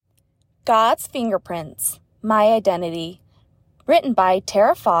God's Fingerprints, My Identity. Written by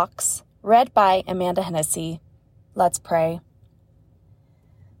Tara Fox. Read by Amanda Hennessy. Let's pray.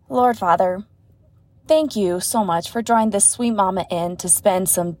 Lord Father, thank you so much for drawing this sweet mama in to spend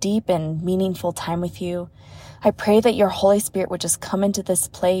some deep and meaningful time with you. I pray that your Holy Spirit would just come into this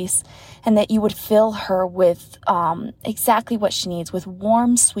place and that you would fill her with exactly what she needs, with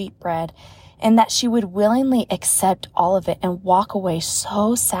warm, sweet bread, and that she would willingly accept all of it and walk away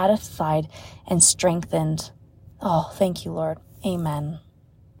so satisfied and strengthened. Oh, thank you, Lord. Amen.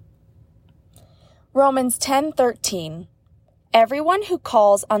 Romans 10:13. Everyone who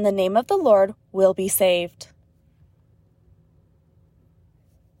calls on the name of the Lord will be saved.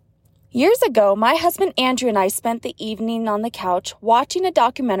 Years ago, my husband Andrew and I spent the evening on the couch watching a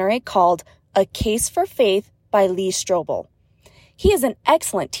documentary called A Case for Faith by Lee Strobel. He is an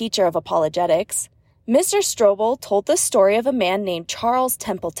excellent teacher of apologetics. Mr. Strobel told the story of a man named Charles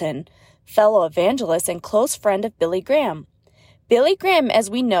Templeton, fellow evangelist and close friend of Billy Graham. Billy Graham,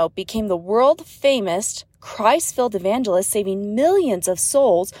 as we know, became the world-famous Christ-filled evangelist, saving millions of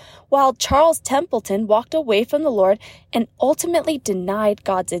souls, while Charles Templeton walked away from the Lord and ultimately denied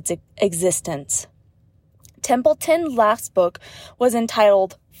God's existence. Templeton's last book was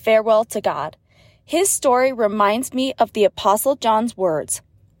entitled Farewell to God. His story reminds me of the Apostle John's words,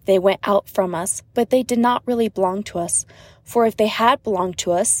 "They went out from us, but they did not really belong to us. For if they had belonged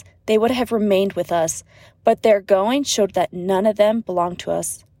to us, they would have remained with us. But their going showed that none of them belonged to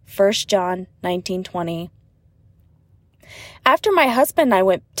us." 1 John 19:20. After my husband and I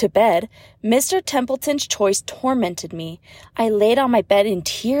went to bed, Mr. Templeton's choice tormented me. I laid on my bed in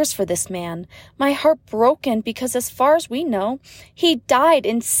tears for this man, my heart broken because as far as we know, he died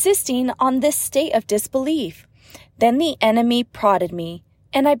insisting on this state of disbelief. Then the enemy prodded me,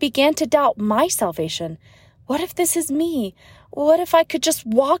 and I began to doubt my salvation. What if this is me? What if I could just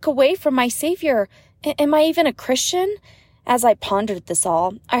walk away from my Savior? Am I even a Christian? As I pondered this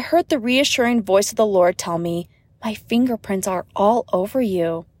all, I heard the reassuring voice of the Lord tell me, "My fingerprints are all over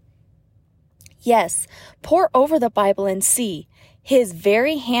you." Yes, pore over the Bible and see. His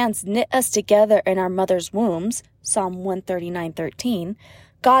very hands knit us together in our mother's wombs, Psalm 139:13.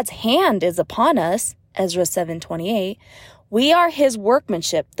 God's hand is upon us, Ezra 7:28. We are his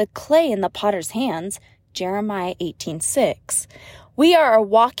workmanship, the clay in the potter's hands, Jeremiah 18:6. We are a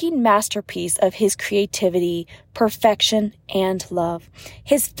walking masterpiece of his creativity, perfection, and love.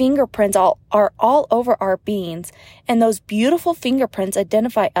 His fingerprints are all over our beings, and those beautiful fingerprints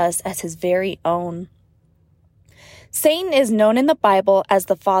identify us as his very own. Satan is known in the Bible as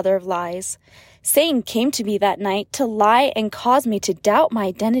the father of lies. Satan came to me that night to lie and cause me to doubt my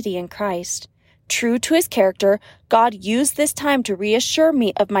identity in Christ. True to his character, God used this time to reassure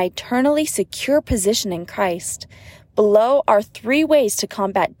me of my eternally secure position in Christ. Below are 3 ways to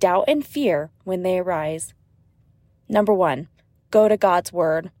combat doubt and fear when they arise. Number 1, go to God's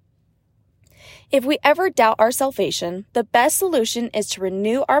Word. If we ever doubt our salvation, the best solution is to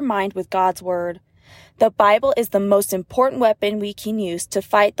renew our mind with God's Word. The Bible is the most important weapon we can use to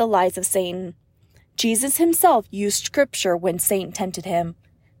fight the lies of Satan. Jesus himself used Scripture when Satan tempted him.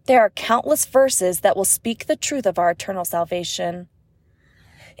 There are countless verses that will speak the truth of our eternal salvation.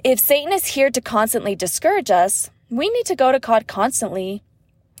 If Satan is here to constantly discourage us, we need to go to God constantly.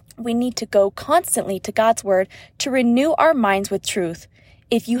 We need to go constantly to God's Word to renew our minds with truth.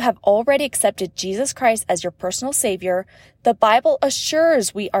 If you have already accepted Jesus Christ as your personal Savior, the Bible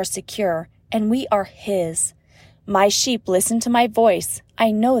assures we are secure and we are His. My sheep listen to my voice.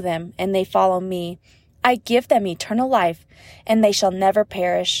 I know them and they follow me. I give them eternal life and they shall never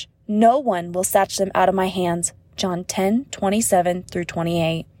perish. No one will snatch them out of my hands. John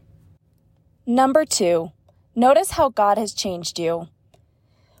 10:27-28. Number 2. Notice how God has changed you.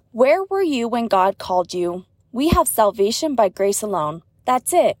 Where were you when God called you? We have salvation by grace alone.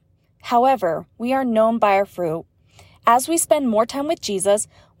 That's it. However, we are known by our fruit. As we spend more time with Jesus,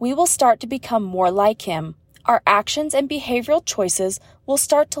 we will start to become more like Him. Our actions and behavioral choices will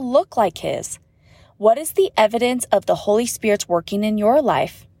start to look like His. What is the evidence of the Holy Spirit's working in your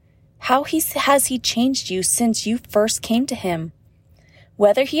life? How has He changed you since you first came to Him?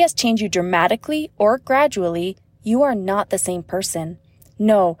 Whether He has changed you dramatically or gradually, you are not the same person.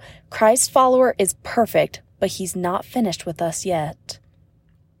 No, Christ's follower is perfect, but He's not finished with us yet.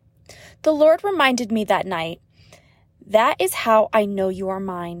 The Lord reminded me that night, "That is how I know you are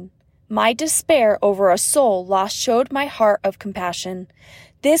mine." My despair over a soul lost showed my heart of compassion,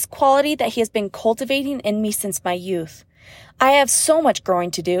 this quality that He has been cultivating in me since my youth. I have so much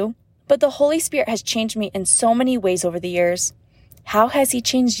growing to do, but the Holy Spirit has changed me in so many ways over the years. How has He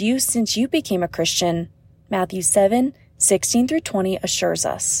changed you since you became a Christian? Matthew 7:16-20 assures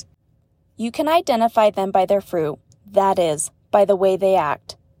us. You can identify them by their fruit, that is, by the way they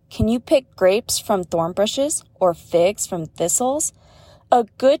act. Can you pick grapes from thorn bushes or figs from thistles? A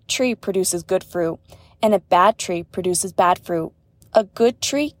good tree produces good fruit, and a bad tree produces bad fruit. A good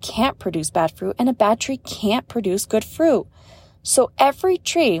tree can't produce bad fruit, and a bad tree can't produce good fruit. So every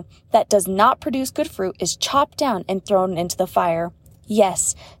tree that does not produce good fruit is chopped down and thrown into the fire.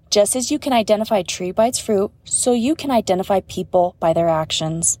 Yes, just as you can identify a tree by its fruit, so you can identify people by their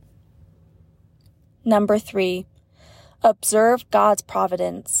actions. Number 3, observe God's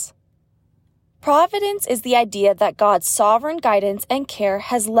providence. Providence is the idea that God's sovereign guidance and care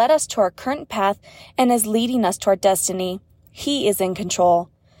has led us to our current path and is leading us to our destiny. He is in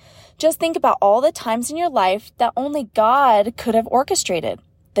control. Just think about all the times in your life that only God could have orchestrated.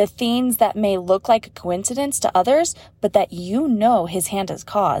 The things that may look like a coincidence to others, but that you know His hand has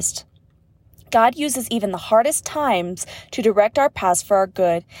caused. God uses even the hardest times to direct our paths for our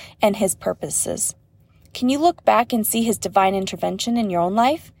good and His purposes. Can you look back and see His divine intervention in your own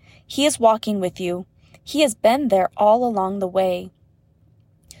life? He is walking with you. He has been there all along the way.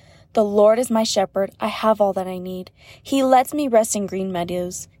 The Lord is my shepherd. I have all that I need. He lets me rest in green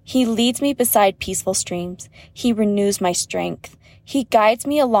meadows. He leads me beside peaceful streams. He renews my strength. He guides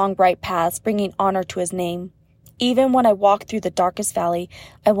me along right paths, bringing honor to His name. Even when I walk through the darkest valley,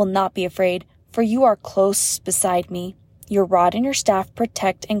 I will not be afraid, for you are close beside me. Your rod and your staff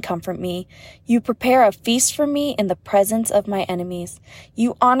protect and comfort me. You prepare a feast for me in the presence of my enemies.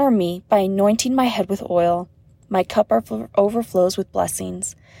 You honor me by anointing my head with oil. My cup overflows with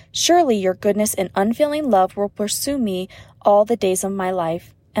blessings. Surely your goodness and unfailing love will pursue me all the days of my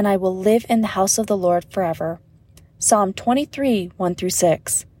life, and I will live in the house of the Lord forever. Psalm 23,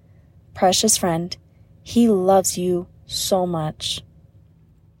 1-6. Precious friend, He loves you so much.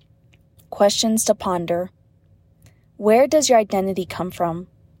 Questions to ponder. Where does your identity come from?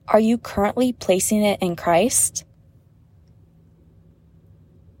 Are you currently placing it in Christ?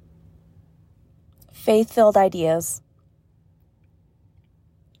 Faith-filled ideas.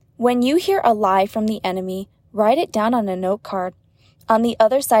 When you hear a lie from the enemy, write it down on a note card. On the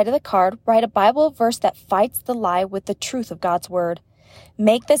other side of the card, write a Bible verse that fights the lie with the truth of God's Word.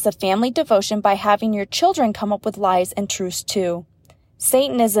 Make this a family devotion by having your children come up with lies and truths too.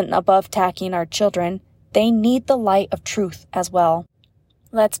 Satan isn't above attacking our children. They need the light of truth as well.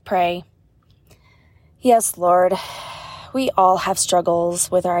 Let's pray. Yes, Lord, we all have struggles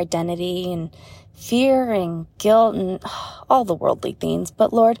with our identity and fear and guilt and all the worldly things.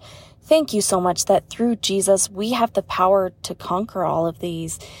 But Lord, thank you so much that through Jesus, we have the power to conquer all of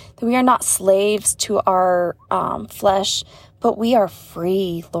these, that we are not slaves to our flesh, but we are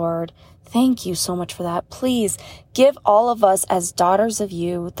free, Lord. Thank you so much for that. Please give all of us as daughters of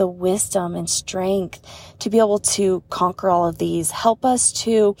you the wisdom and strength to be able to conquer all of these. Help us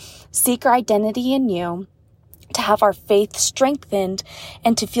to seek our identity in you, to have our faith strengthened,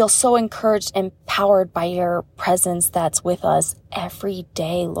 and to feel so encouraged and empowered by your presence that's with us every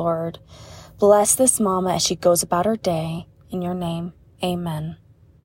day, Lord. Bless this mama as she goes about her day. In your name, amen.